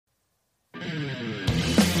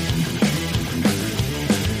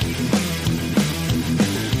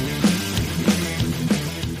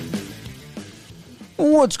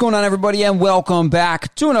What's going on, everybody, and welcome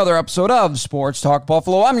back to another episode of Sports Talk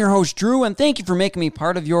Buffalo. I'm your host, Drew, and thank you for making me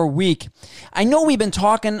part of your week. I know we've been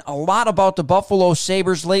talking a lot about the Buffalo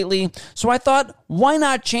Sabres lately, so I thought, why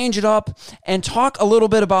not change it up and talk a little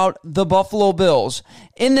bit about the Buffalo Bills?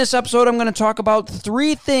 In this episode, I'm going to talk about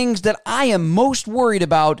 3 things that I am most worried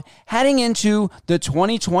about heading into the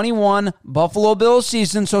 2021 Buffalo Bills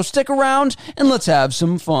season, so stick around and let's have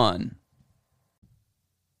some fun.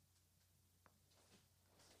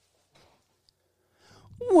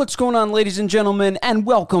 What's going on, ladies and gentlemen, and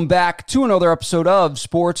welcome back to another episode of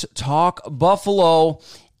Sports Talk Buffalo.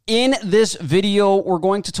 In this video, we're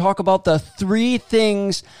going to talk about the 3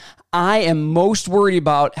 things I am most worried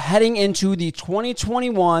about heading into the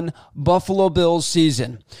 2021 Buffalo Bills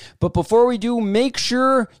season. But before we do, make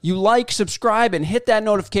sure you like, subscribe, and hit that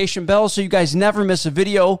notification bell so you guys never miss a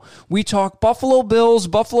video. We talk Buffalo Bills,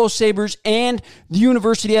 Buffalo Sabres, and the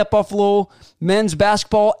University at Buffalo men's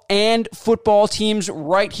basketball and football teams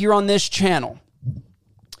right here on this channel.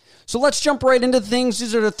 So let's jump right into things.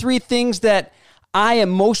 These are the 3 things that I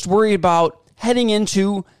am most worried about heading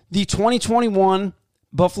into the 2021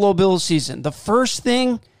 Buffalo Bills season. The first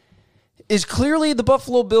thing is clearly the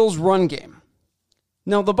Buffalo Bills run game.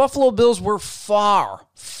 Now, the Buffalo Bills were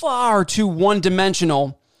far too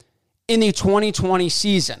one-dimensional in the 2020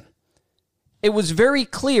 season. It was very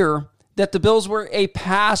clear that the Bills were a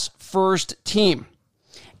pass-first team.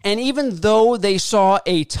 And even though they saw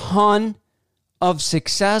a ton of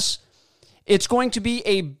success, it's going to be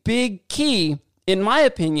a big key, in my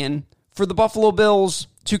opinion, for the Buffalo Bills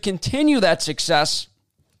to continue that success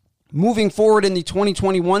moving forward in the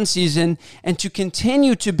 2021 season and to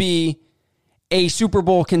continue to be a Super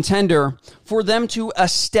Bowl contender, for them to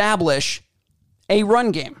establish a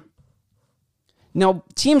run game. Now,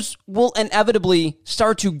 teams will inevitably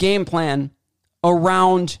start to game plan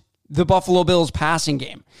around the Buffalo Bills passing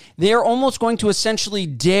game. They are almost going to essentially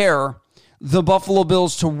dare the Buffalo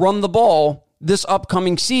Bills to run the ball this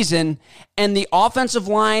upcoming season, and the offensive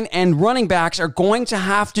line and running backs are going to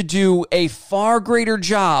have to do a far greater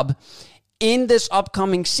job in this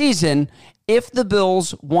upcoming season if the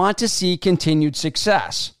Bills want to see continued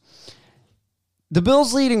success. The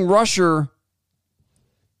Bills' leading rusher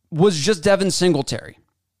was just Devin Singletary.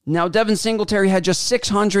 Now, Devin Singletary had just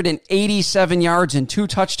 687 yards and 2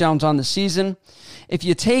 touchdowns on the season. If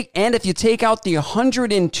you take out the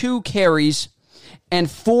 102 carries and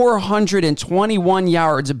 421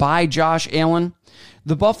 yards by Josh Allen,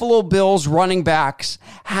 the Buffalo Bills running backs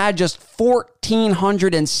had just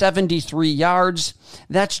 1,473 yards.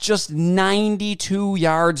 That's just 92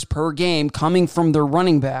 yards per game coming from their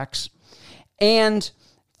running backs. And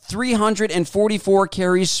 344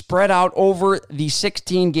 carries spread out over the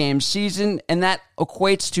 16-game season, and that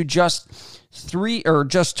equates to just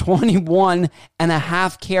 21 and a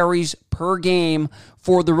half carries per game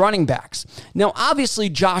for the running backs. Now, obviously,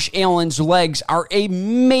 Josh Allen's legs are a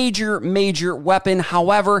major weapon.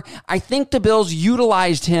 However, I think the Bills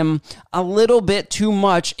utilized him a little bit too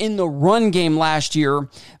much in the run game last year,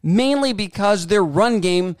 mainly because their run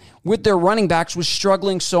game with their running backs was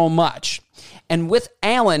struggling so much. And with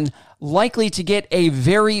Allen likely to get a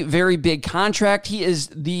very big contract, he is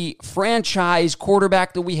the franchise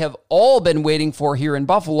quarterback that we have all been waiting for here in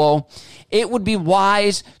Buffalo. It would be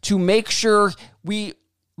wise to make sure we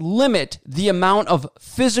limit the amount of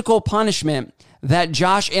physical punishment that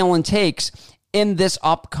Josh Allen takes in this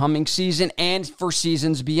upcoming season and for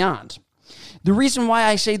seasons beyond. The reason why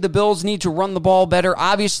I say the Bills need to run the ball better,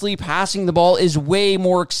 obviously passing the ball is way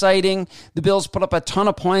more exciting. The Bills put up a ton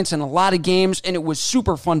of points in a lot of games, and it was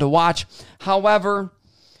super fun to watch. However,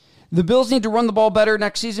 the Bills need to run the ball better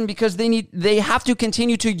next season because they have to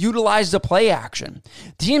continue to utilize the play action.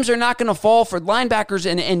 Teams are not going to fall for linebackers,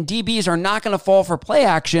 and DBs are not going to fall for play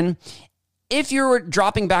action if you're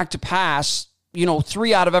dropping back to pass,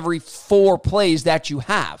 3 out of every 4 plays that you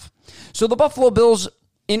have. So the Buffalo Bills,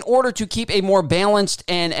 in order to keep a more balanced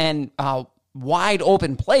and wide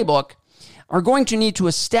open playbook, are going to need to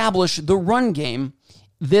establish the run game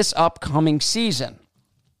this upcoming season.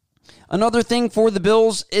 Another thing for the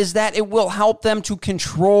Bills is that it will help them to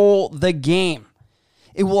control the game.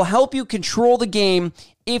 It will help you control the game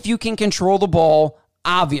if you can control the ball,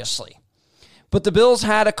 obviously. But the Bills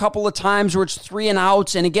had a couple of times where it's 3 and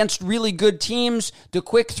outs, and against really good teams, the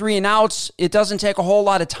quick 3 and outs, it doesn't take a whole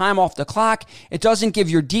lot of time off the clock. It doesn't give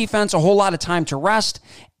your defense a whole lot of time to rest,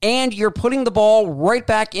 and you're putting the ball right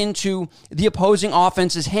back into the opposing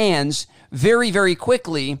offense's hands very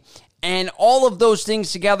quickly. And all of those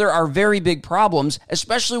things together are very big problems,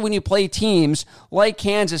 especially when you play teams like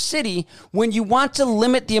Kansas City, when you want to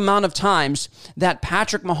limit the amount of times that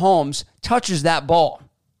Patrick Mahomes touches that ball.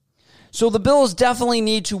 So the Bills definitely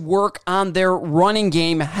need to work on their running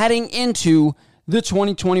game heading into the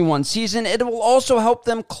 2021 season. It will also help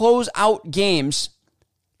them close out games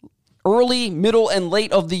early, middle, and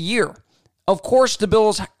late of the year. Of course, the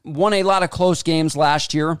Bills won a lot of close games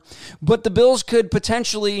last year, but the Bills could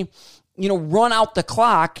potentially, run out the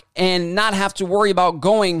clock and not have to worry about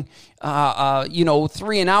going, 3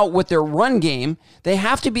 and out with their run game. They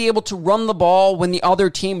have to be able to run the ball when the other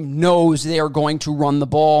team knows they are going to run the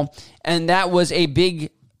ball, and that was a big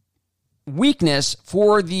weakness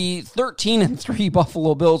for the 13-3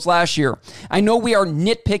 Buffalo Bills last year. I know we are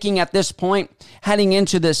nitpicking at this point heading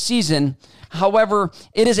into this season. However,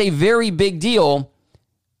 it is a very big deal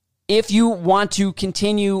if you want to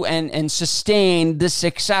continue and sustain the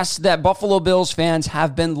success that Buffalo Bills fans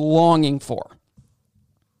have been longing for.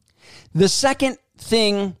 The second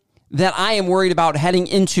thing that I am worried about heading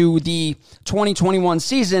into the 2021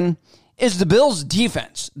 season is the Bills'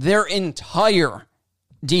 defense, their entire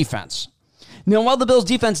defense. Now, while the Bills'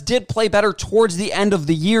 defense did play better towards the end of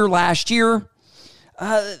the year last year,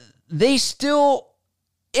 they still,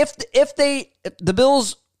 if the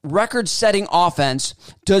Bills' record-setting offense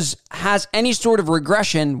has any sort of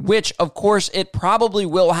regression, which of course it probably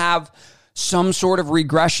will have some sort of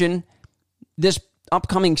regression this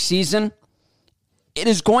upcoming season, it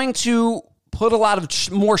is going to put a lot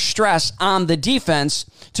of more stress on the defense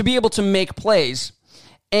to be able to make plays.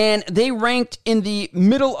 And they ranked in the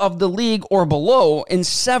middle of the league or below in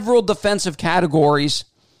several defensive categories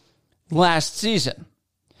last season.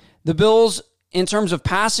 The Bills, in terms of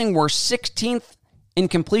passing, were 16th in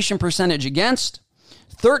completion percentage against,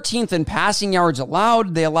 13th in passing yards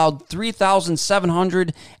allowed. They allowed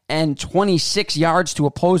 3,726 yards to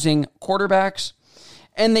opposing quarterbacks.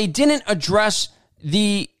 And they didn't address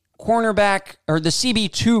the cornerback or the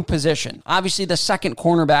CB2 position, obviously the second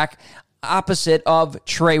cornerback opposite of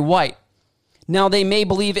Trey White. Now, they may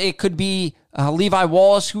believe it could be Levi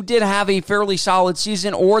Wallace, who did have a fairly solid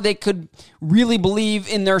season, or they could really believe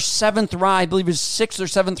in their seventh round, I believe it was 6th or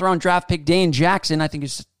 7th round draft pick, Dane Jackson. I think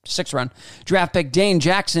it's 6th round draft pick, Dane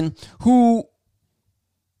Jackson, who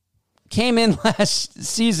came in last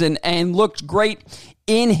season and looked great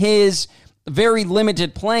in his very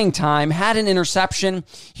limited playing time, had an interception.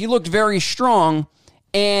 He looked very strong.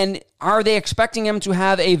 And are they expecting him to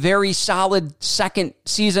have a very solid second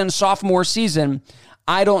season, sophomore season?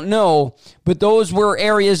 I don't know. But those were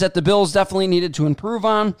areas that the Bills definitely needed to improve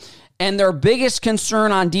on. And their biggest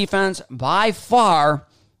concern on defense by far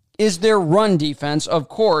is their run defense, of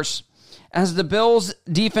course, as the Bills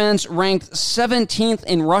defense ranked 17th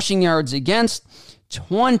in rushing yards against,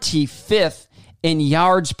 25th in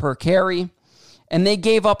yards per carry. And they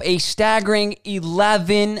gave up a staggering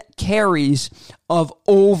 11 carries of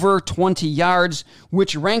over 20 yards,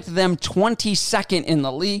 which ranked them 22nd in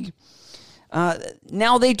the league.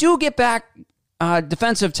 Now, they do get back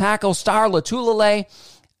defensive tackle Star Lotulelei,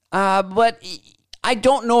 but I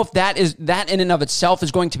don't know if that in and of itself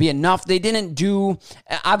is going to be enough. They didn't do,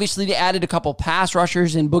 obviously they added a couple pass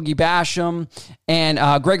rushers in Boogie Basham and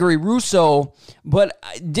Gregory Rousseau, but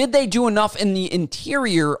did they do enough in the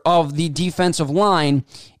interior of the defensive line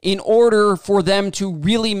in order for them to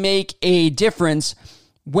really make a difference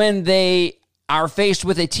when they are faced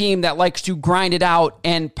with a team that likes to grind it out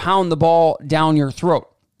and pound the ball down your throat?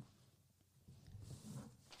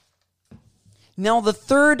 Now, the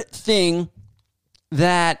third thing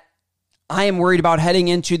that I am worried about heading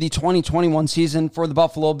into the 2021 season for the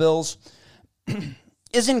Buffalo Bills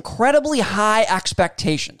is incredibly high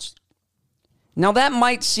expectations. Now, that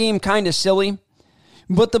might seem kind of silly,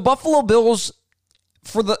 but the Buffalo Bills,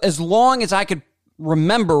 as long as I could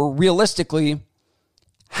remember realistically,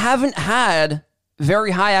 haven't had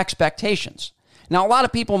very high expectations. Now, a lot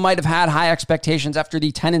of people might have had high expectations after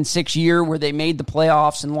the 10-6 year where they made the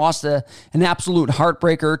playoffs and lost an absolute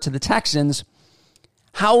heartbreaker to the Texans.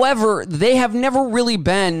 However, they have never really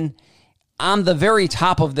been on the very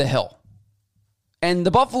top of the hill. And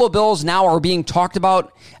the Buffalo Bills now are being talked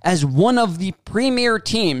about as one of the premier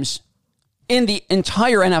teams in the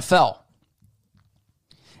entire NFL.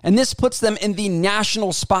 And this puts them in the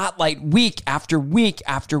national spotlight week after week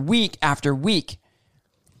after week after week.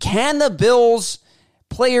 Can the Bills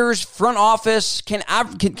players, front office, can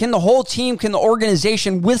the whole team, can the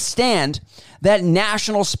organization withstand that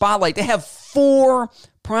national spotlight? They have 4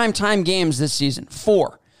 primetime games this season.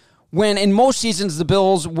 4. When in most seasons, the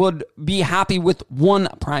Bills would be happy with 1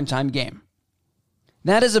 primetime game.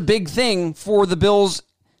 That is a big thing for the Bills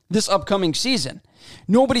this upcoming season.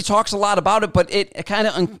 Nobody talks a lot about it, but it kind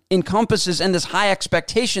of encompasses, and this high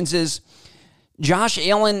expectations is Josh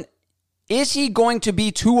Allen, is he going to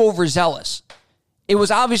be too overzealous? It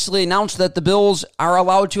was obviously announced that the Bills are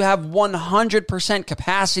allowed to have 100%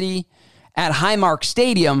 capacity at Highmark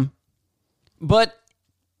Stadium, but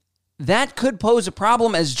that could pose a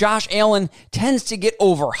problem as Josh Allen tends to get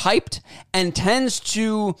overhyped and tends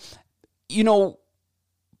to,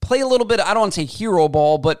 play a little bit, I don't want to say hero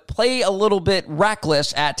ball, but play a little bit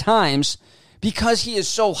reckless at times because he is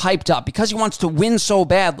so hyped up, because he wants to win so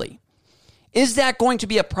badly. Is that going to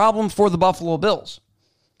be a problem for the Buffalo Bills?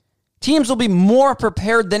 Teams will be more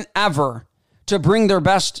prepared than ever to bring their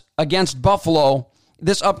best against Buffalo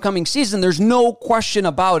this upcoming season. There's no question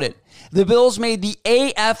about it. The Bills made the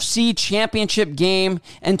AFC Championship game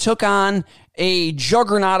and took on a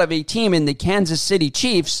juggernaut of a team in the Kansas City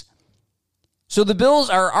Chiefs. So the Bills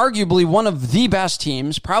are arguably one of the best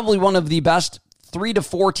teams, probably one of the best 3 to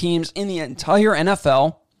 4 teams in the entire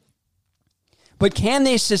NFL. But can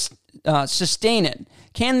they sustain it?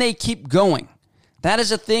 Can they keep going? That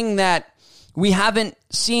is a thing that we haven't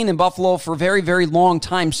seen in Buffalo for a very, very long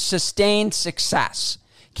time. Sustained success.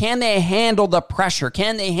 Can they handle the pressure?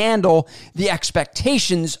 Can they handle the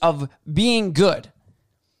expectations of being good?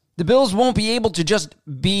 The Bills won't be able to just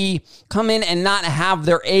come in and not have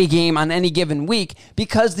their A game on any given week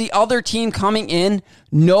because the other team coming in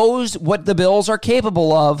knows what the Bills are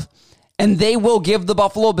capable of, and they will give the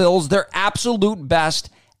Buffalo Bills their absolute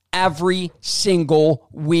best every single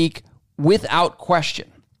week without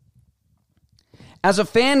question. As a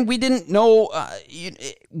fan, we don't know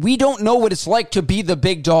what it's like to be the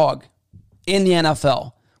big dog in the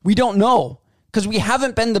NFL. We don't know because we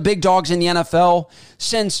haven't been the big dogs in the NFL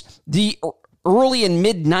since the early and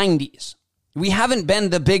mid 90s. We haven't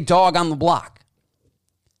been the big dog on the block.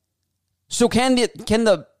 So can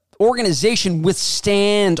the organization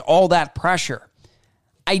withstand all that pressure?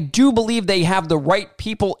 I do believe they have the right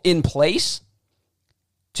people in place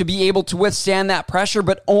to be able to withstand that pressure,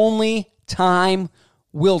 but only time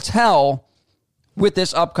will tell with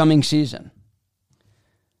this upcoming season.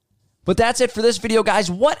 But that's it for this video, guys.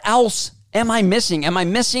 What else am I missing? Are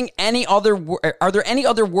there any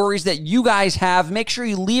other worries that you guys have? Make sure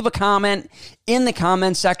you leave a comment in the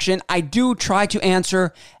comment section. I do try to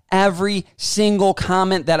answer every single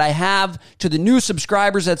comment that I have. To the new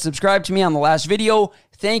subscribers that subscribed to me on the last video,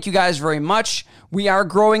 thank you guys very much. We are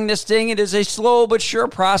growing this thing. It is a slow but sure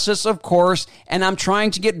process, of course, and I'm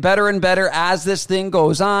trying to get better and better as this thing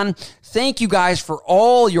goes on. Thank you guys for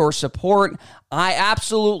all your support. I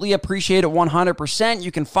absolutely appreciate it 100%.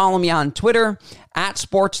 You can follow me on Twitter at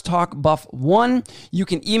SportsTalkBuff1. You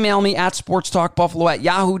can email me at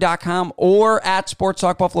SportsTalkBuffalo@yahoo.com or at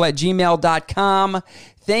SportsTalkBuffalo@gmail.com.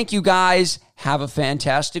 Thank you guys. Have a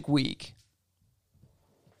fantastic week.